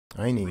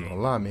I ain't even gonna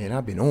lie, man.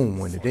 I've been on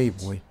one today,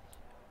 boy.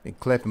 Been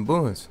clapping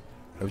buns.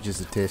 That was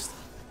just a test.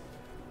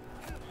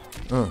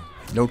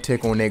 No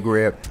tech on that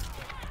grab.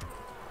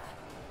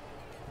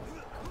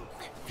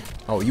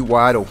 Oh, you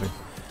wide open.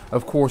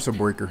 Of course, a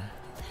breaker.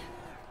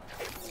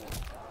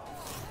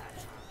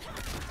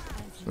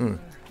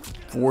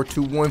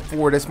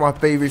 4214. That's my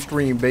favorite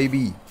stream,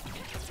 baby.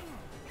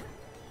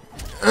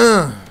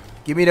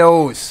 Give me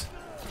those.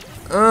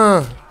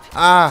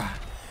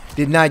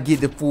 Did not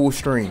get the full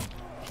stream,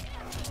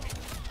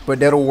 but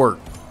that'll work.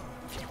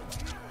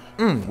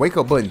 Wake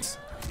up buttons.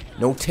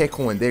 No tech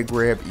on that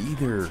grab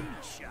either.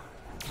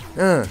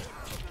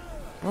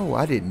 Oh,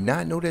 I did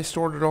not know that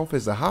started off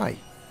as a high.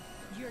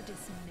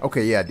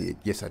 Okay, yeah, I did.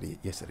 Yes, I did.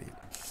 Yes, I did.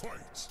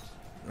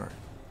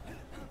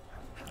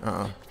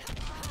 All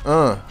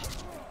right.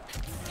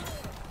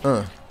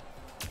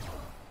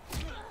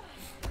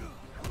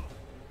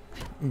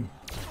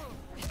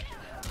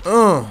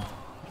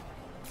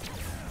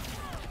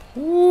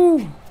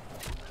 Woo.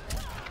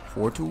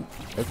 4-2.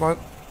 That's fine.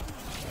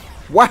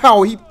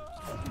 Wow, he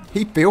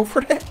fell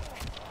for that.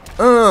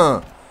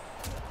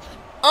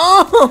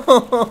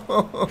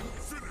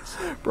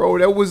 Bro,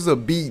 that was a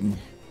beating.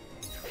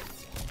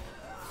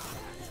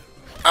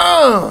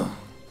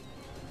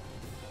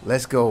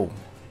 Let's go.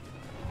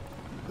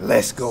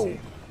 Let's go.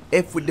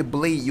 F with the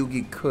blade, you'll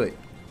get cut.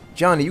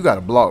 Johnny, you got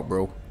to block,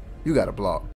 bro. You got to block.